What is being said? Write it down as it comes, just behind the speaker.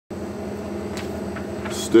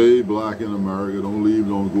Stay black in America. Don't leave,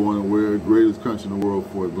 don't go anywhere. Greatest country in the world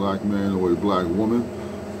for a black man or a black woman.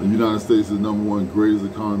 The United States is the #1 greatest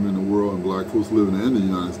economy in the world, and black folks living in the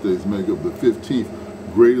United States make up the 15th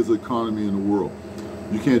greatest economy in the world.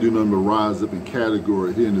 You can't do nothing but rise up in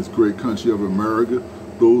category here in this great country of America.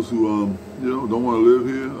 Those who don't want to live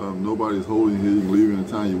here, nobody's holding you here. You can leave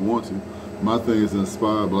anytime you want to. My thing is to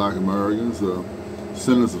inspire black Americans,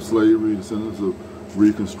 descendants of slavery, descendants of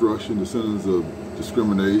Reconstruction, descendants of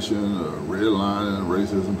discrimination, redlining,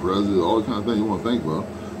 racism, prejudice, all the kind of things you want to think about.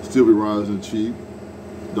 Still be rising cheap.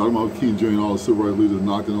 Dr. Martin King Jr. and all the civil rights leaders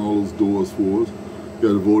knocking all those doors for us. You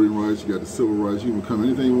got the voting rights, you got the civil rights. You can become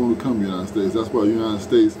anything you want to become in the United States. That's why the United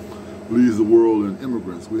States leads the world in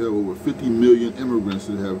immigrants. We have over 50 million immigrants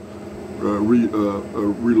that have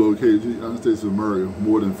relocated to the United States of America,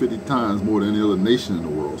 more than 50 times more than any other nation in the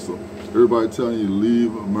world. So everybody telling you to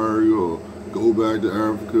leave America or go back to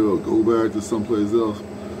Africa or go back to someplace else,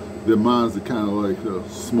 their minds are kind of like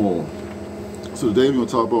small. So today we're going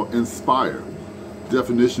to talk about inspire.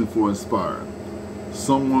 Definition for inspire: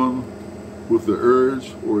 someone with the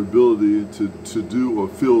urge or ability to do or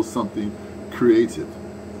feel something creative,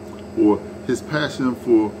 or his passion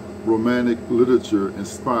for romantic literature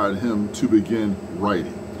inspired him to begin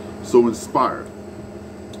writing. So inspired.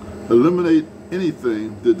 Eliminate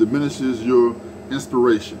anything that diminishes your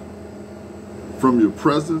inspiration from your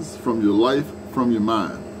presence, from your life, from your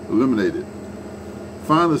mind. Eliminate it.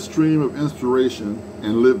 Find a stream of inspiration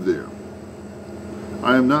and live there.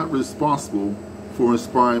 I am not responsible for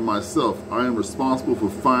inspiring myself. I am responsible for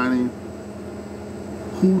finding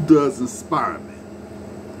who does inspire me.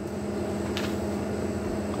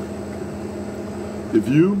 If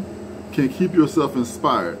you can keep yourself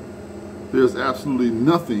inspired, there's absolutely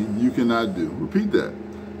nothing you cannot do. Repeat that.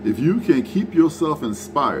 If you can keep yourself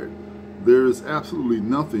inspired, there is absolutely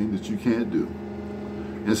nothing that you can't do.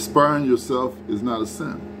 Inspiring yourself is not a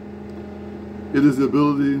sin. It is the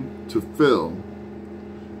ability to fail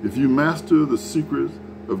if you master the secret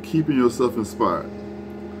of keeping yourself inspired.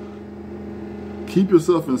 Keep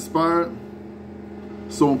yourself inspired.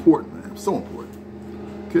 So important, man. So important.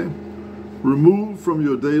 Okay? Remove from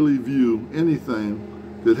your daily view anything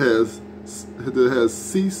that has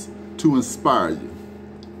ceased to inspire you.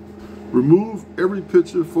 Remove every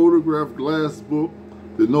picture, photograph, glass, book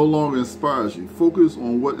that no longer inspires you. Focus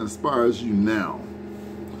on what inspires you now.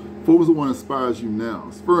 Focus on what inspires you now.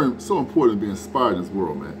 It's so important to be inspired in this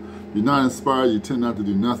world, man. If you're not inspired, you tend not to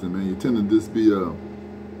do nothing, man. You tend to just be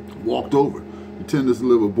walked over. You tend to just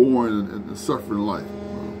live a boring and suffering life.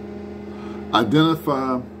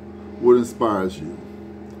 Identify what inspires you.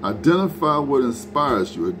 Identify what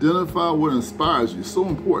inspires you. Identify what inspires you. So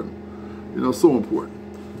important. So important.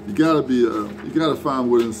 You gotta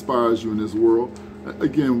find what inspires you in this world.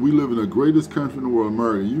 Again, we live in the greatest country in the world,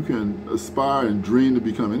 America. You can aspire and dream to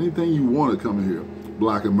become anything you want to come here,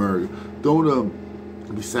 black America. Don't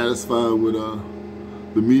be satisfied with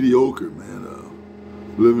the mediocre, man.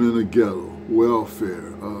 Living in the ghetto,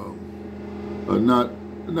 welfare,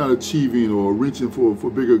 not achieving or reaching for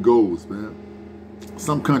bigger goals, man.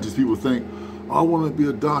 Some countries, people think, oh, I want to be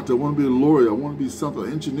a doctor, I want to be a lawyer, I want to be something,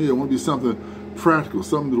 an engineer, I want to be something practical,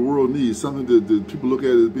 something that the world needs, something that people look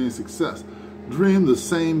at as being success. Dream the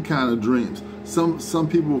same kind of dreams. Some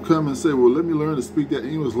people will come and say, well, let me learn to speak that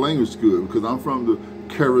English language good because I'm from the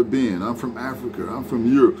Caribbean, I'm from Africa, I'm from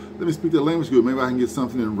Europe. Let me speak that language good. Maybe I can get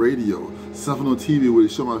something in radio, something on TV where they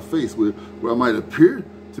show my face, where I might appear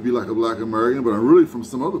to be like a black American, but I'm really from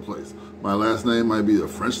some other place. My last name might be a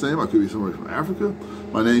French name. I could be somewhere from Africa.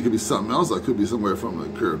 My name could be something else. I could be somewhere from the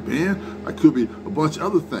Caribbean. I could be a bunch of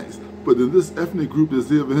other things. But in this ethnic group that's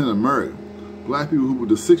living in America, black people who were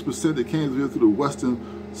the 6% that came here through the Western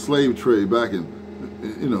slave trade back in,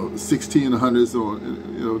 the 1600s or,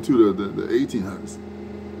 to the 1800s.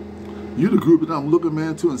 You're the group that I'm looking,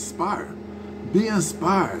 man, to inspire. Be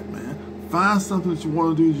inspired, man. Find something that you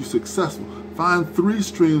want to do. You're successful. Find 3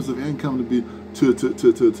 streams of income to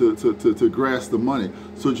grasp the money,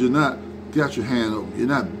 so that you're not got your hand open. You're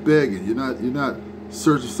not begging. You're not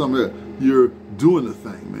searching for something that you're doing the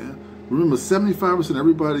thing, man. Remember, 75% of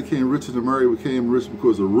everybody that came rich in America became rich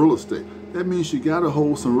because of real estate. That means you got to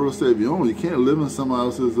hold some real estate of your own. You can't live in somebody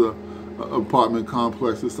else's apartment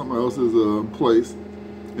complex or somebody else's place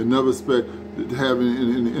and never expect to have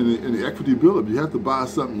any equity build-up. You have to buy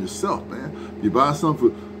something yourself, man. You buy something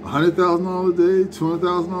for $100,000 a day,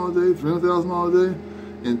 $200,000 a day, $300,000 a day,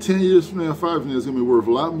 in 10 years from now, 5 years, it's going to be worth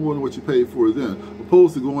a lot more than what you paid for it then.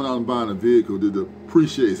 Opposed to going out and buying a vehicle that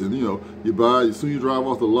depreciates, and you buy, as soon as you drive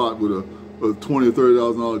off the lot with a $20,000 or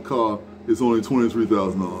 $30,000 car, it's only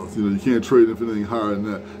 $23,000. You can't trade it for anything higher than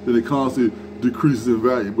that. Then it constantly decreases in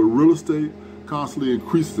value. But real estate constantly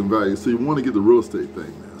increases in value. So you want to get the real estate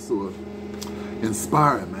thing, man. So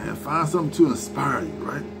inspire, man. Find something to inspire you,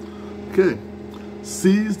 right? Okay.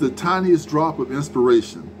 Seize the tiniest drop of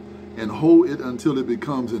inspiration and hold it until it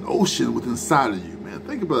becomes an ocean within inside of you, man.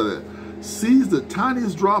 Think about that. Seize the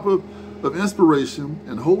tiniest drop of inspiration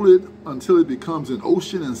and hold it until it becomes an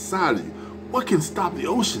ocean inside of you. What can stop the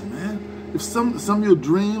ocean, man? If some of your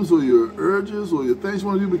dreams or your urges or your things you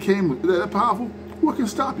want to do became that powerful, what can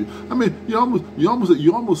stop you? I mean, you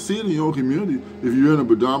almost see it in your own community. If you're in a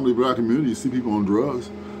predominantly black community, you see people on drugs.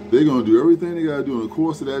 They're going to do everything they got to do in the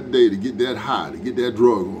course of that day to get that high, to get that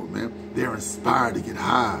drug on, man. They're inspired to get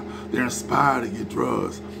high. They're inspired to get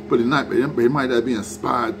drugs. But they might not be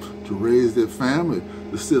inspired to raise their family,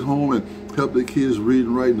 to sit home and help their kids read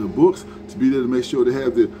and write in their books, to be there to make sure they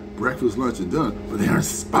have their breakfast, lunch, and dinner. But they're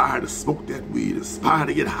inspired to smoke that weed, inspired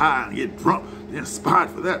to get high and get drunk. They're inspired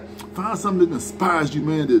for that. Find something that inspires you,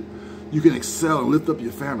 man, that you can excel and lift up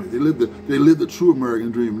your family. They live the true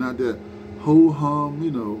American dream, not that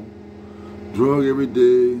ho-hum, drug every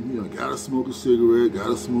day, gotta smoke a cigarette,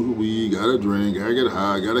 gotta smoke a weed, gotta drink, gotta get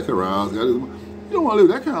high, gotta carouse, you don't want to live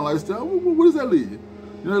that kind of lifestyle. What does that lead you?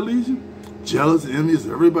 You know what it leads you? Jealous, envious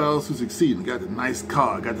of everybody else who's succeeding, got the nice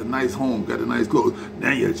car, got the nice home, got the nice clothes.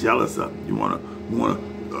 Now you're jealous of them. You wanna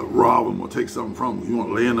rob them or take something from them. You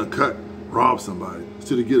wanna lay in a cut, rob somebody,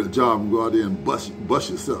 instead of get a job and go out there and bust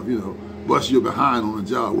yourself, bust your behind on the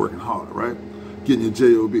job working hard, right? Getting your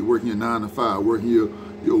JOB, working your 9 to 5, working your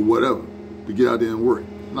whatever to get out there and work.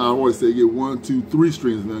 Now I always say get 1, 2, 3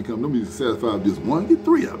 streams of income. Don't be satisfied with just one, get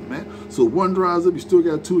 3 of them, man. So if one dries up, you still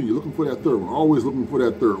got 2 and you're looking for that third one. Always looking for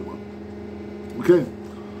that third one. Okay?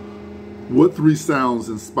 What 3 sounds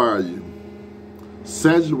inspire you?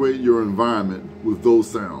 Saturate your environment with those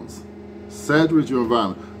sounds. Saturate your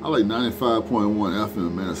environment. I like 95.1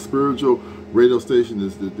 FM, man. A spiritual radio station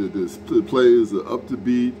that plays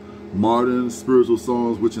up-to-beat, modern spiritual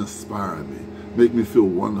songs which inspire me, make me feel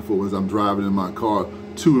wonderful as I'm driving in my car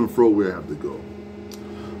to and fro where I have to go.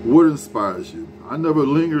 What inspires you? I never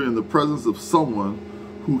linger in the presence of someone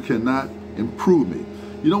who cannot improve me.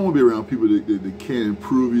 You don't want to be around people that can't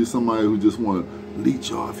improve you, somebody who just want to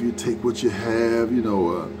leech off you, take what you have,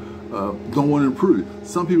 don't want to improve you.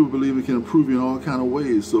 Some people believe it can improve you in all kind of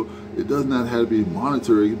ways, so it does not have to be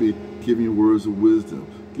monetary. It can be giving you words of wisdom,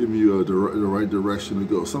 giving you the right direction to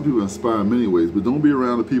go. Some people inspire in many ways, but don't be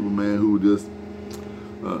around the people, man, who just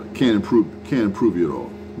can't improve you at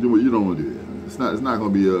all. You don't want to do that. It's not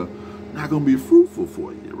going to be fruitful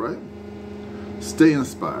for you, right? Stay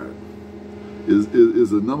inspired is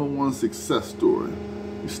the #1 success story.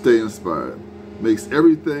 You stay inspired. Makes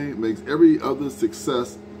every other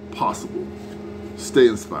success possible. Stay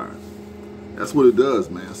inspired. That's what it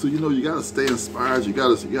does, man. So you gotta stay inspired. You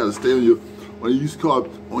gotta stay on your, what you used to call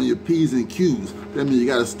it, on your P's and Q's. That means you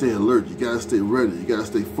gotta stay alert. You gotta stay ready. You gotta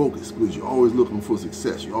stay focused because you're always looking for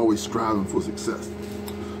success. You're always striving for success.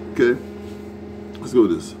 Okay, let's go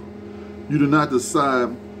with this. You do not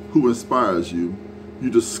decide who inspires you. You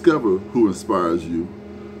discover who inspires you.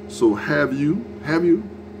 So have you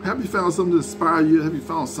found something to inspire you? Have you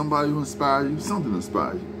found somebody who inspires you? Something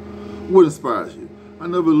inspires you. What inspires you? I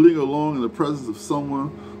never linger long in the presence of someone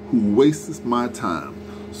who wastes my time.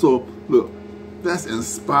 So look, that's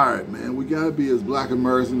inspired, man. We gotta be, as Black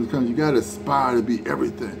Americans in this country, you gotta aspire to be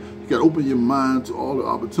everything. You gotta open your mind to all the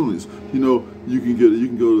opportunities. You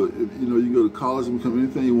can go to college and become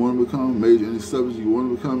anything you want to become, major any subject you want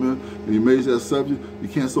to become in, and you major that subject, you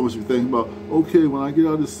can't so much be thinking about, okay, when I get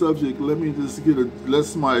out of this subject, let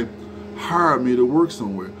somebody hire me to work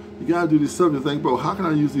somewhere. You gotta do these subjects, think about how can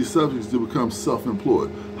I use these subjects to become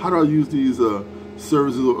self-employed? How do I use these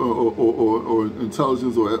services or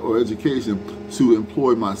intelligence or education to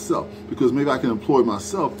employ myself? Because maybe I can employ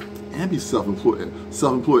myself and be self-employed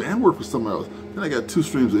and work for somebody else. Then I got 2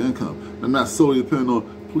 streams of income. I'm not solely dependent on,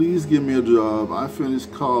 please give me a job. I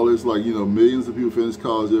finished college, like, millions of people finish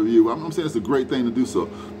college every year. I'm saying it's a great thing to do so.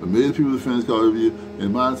 But millions of people finish college every year,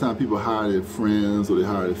 and by the time people hire their friends or they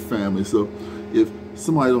hire their family. So if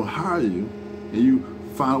somebody don't hire you and you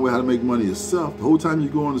find a way how to make money yourself, the whole time you're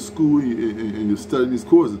going to school and you're studying these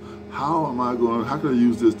courses, how can I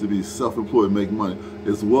use this to be self-employed and make money,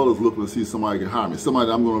 as well as looking to see somebody can hire me, somebody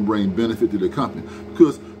that I'm going to bring benefit to their company,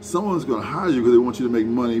 because someone's going to hire you because they want you to make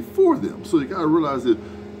money for them. So you got to realize that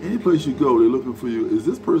any place you go, they're looking for you. Is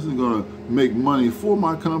this person going to make money for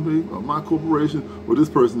my company or my corporation, or this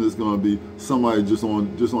person is going to be somebody just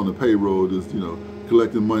on the payroll, just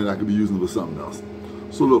collecting money that I could be using for something else?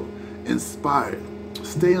 So look, inspired.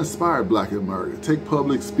 Stay inspired, Black America. Take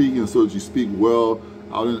public speaking so that you speak well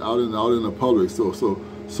out in the public. So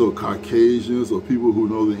so Caucasians or people who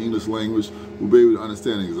know the English language will be able to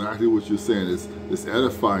understand exactly what you're saying. It's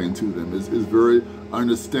edifying to them. It's very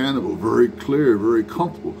understandable, very clear, very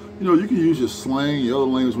comfortable. You know, you can use your slang, your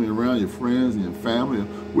other language when you're around your friends and your family, and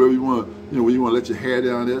wherever you want, you know, when you want to let your hair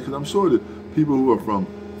down there. Because I'm sure that people who are from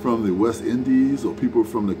the West Indies, or people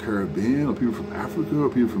from the Caribbean, or people from Africa, or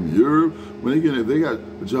people from Europe, when if they got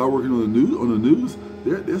a job working on the news,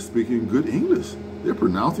 they're speaking good English. They're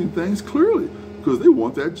pronouncing things clearly because they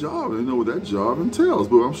want that job and they know what that job entails.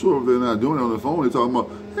 But I'm sure if they're not doing it on the phone, they're talking about,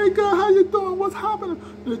 hey God, how you doing? What's happening?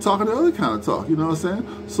 They're talking the other kind of talk, you know what I'm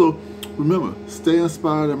saying? So remember, stay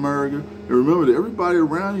inspired, America, and remember that everybody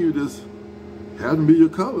around you just having to be your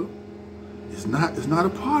color is not a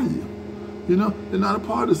part of you. You know, they're not a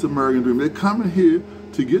part of this American dream. They're coming here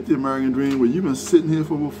to get the American dream where you've been sitting here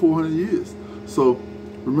for over 400 years. So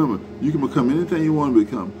remember, you can become anything you want to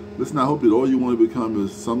become. Listen, I hope that all you want to become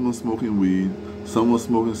is someone smoking weed, someone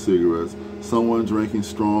smoking cigarettes, someone drinking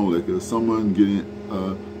strong liquor, someone getting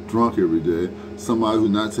drunk every day, somebody who's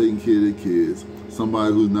not taking care of their kids,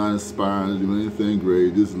 somebody who's not inspiring to do anything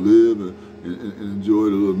great, just live and enjoy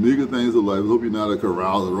the little meager things of life. I hope you're not a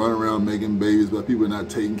carouser running around making babies, but people are not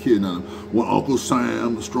taking care of them. Want Uncle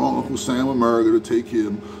Sam, the strong Uncle Sam America, to take care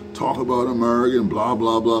of them, talk about America and blah,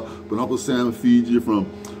 blah, blah. But Uncle Sam feeds you from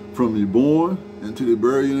you're born until they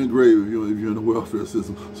bury you in the grave if you're in the welfare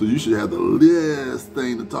system. So you should have the last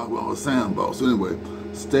thing to talk about Uncle Sam about. So anyway,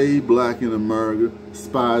 stay black in America,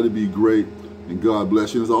 aspire to be great, and God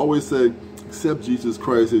bless you. And as I always say, accept Jesus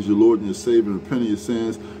Christ as your Lord and your Savior, and repent of your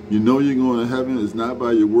sins. You know you're going to heaven. It's not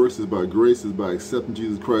by your works, it's by grace. It's by accepting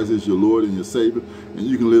Jesus Christ as your Lord and your Savior, and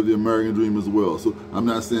you can live the American dream as well. So I'm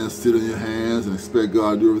not saying sit on your hands and expect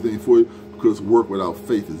God to do everything for you, because work without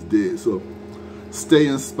faith is dead. So stay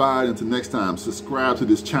inspired. Until next time, subscribe to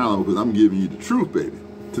this channel because I'm giving you the truth, baby.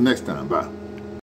 Till next time, bye.